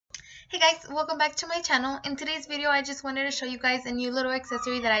Hey guys, welcome back to my channel. In today's video, I just wanted to show you guys a new little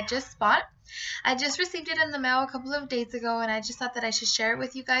accessory that I just bought. I just received it in the mail a couple of days ago, and I just thought that I should share it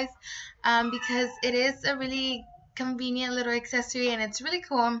with you guys because it is a really convenient little accessory and it's really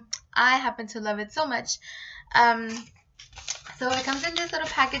cool. I happen to love it so much. So it comes in this little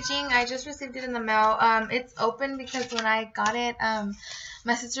packaging. I just received it in the mail. It's open because when I got it,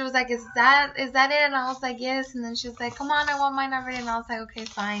 my sister was like, is that it? And I was like, yes. And then she was like, come on, I want mine already. And I was like, okay,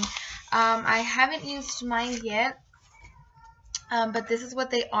 fine. I haven't used mine yet, but this is what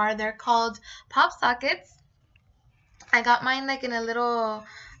they are. They're called pop sockets. I got mine like in a little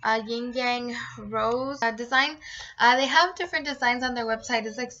yin yang rose design. They have different designs on their website.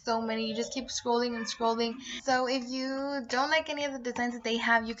 It's like so many. You just keep scrolling and scrolling. So if you don't like any of the designs that they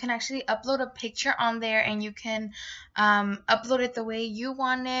have, you can actually upload a picture on there and you can upload it the way you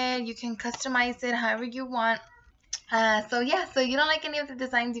want it. You can customize it however you want. So you don't like any of the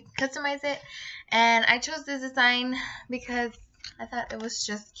designs, you can customize it. And I chose this design because I thought it was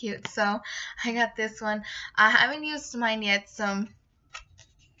just cute, so I got this one. I haven't used mine yet, so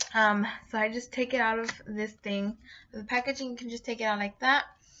I just take it out of this thing. The packaging, you can just take it out like that.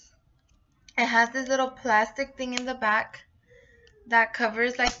 It has this little plastic thing in the back that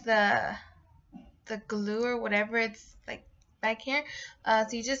covers like the glue or whatever it's like back here. So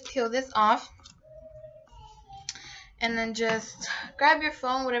you just peel this off. And then just grab your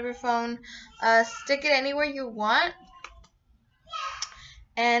phone, whatever phone, stick it anywhere you want,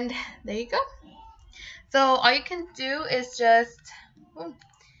 and there you go. So all you can do is just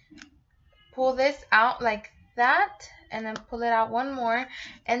pull this out like that, and then pull it out one more,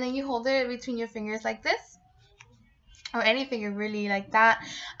 and then you hold it between your fingers like this, or any finger really like that.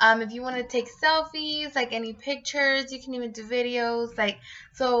 If you want to take selfies, like any pictures, you can even do videos, like,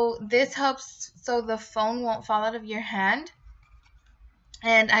 so this helps so the phone won't fall out of your hand.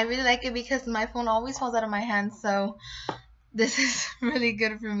 And I really like it because my phone always falls out of my hand, so this is really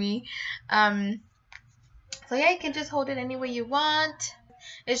good for me. So yeah, you can just hold it any way you want.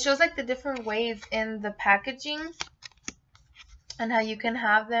 It shows like the different ways in the packaging and how you can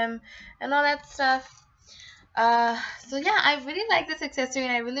have them and all that stuff. So yeah, I really like this accessory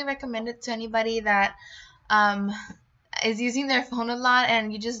and I really recommend it to anybody that is using their phone a lot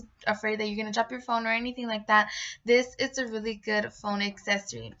and you're just afraid that you're gonna drop your phone or anything like that. This is a really good phone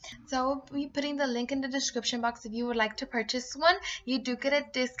accessory. So I'll be putting the link in the description box if you would like to purchase one. You do get a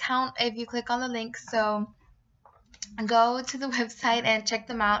discount if you click on the link, so go to the website and check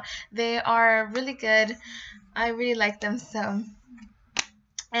them out. They are really good. I really like them. So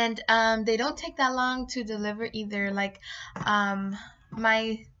and they don't take that long to deliver either. Like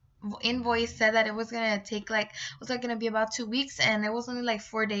my invoice said that it was gonna take gonna be about 2 weeks, and it was only like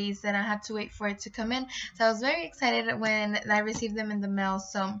 4 days that I had to wait for it to come in. So I was very excited when I received them in the mail.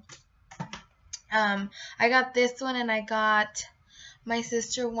 So I got this one and I got my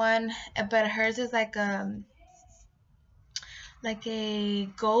sister one, but hers is like a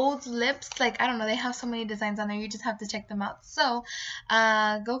gold lips, like I don't know, they have so many designs on there, you just have to check them out. So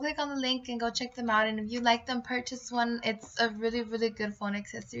go click on the link and go check them out, and if you like them, purchase one. It's a really good phone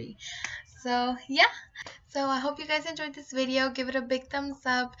accessory. So yeah, so I hope you guys enjoyed this video. Give it a big thumbs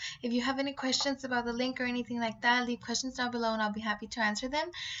up. If you have any questions about the link or anything like that, leave questions down below and I'll be happy to answer them.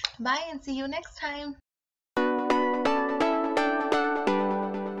 Bye, and see you next time.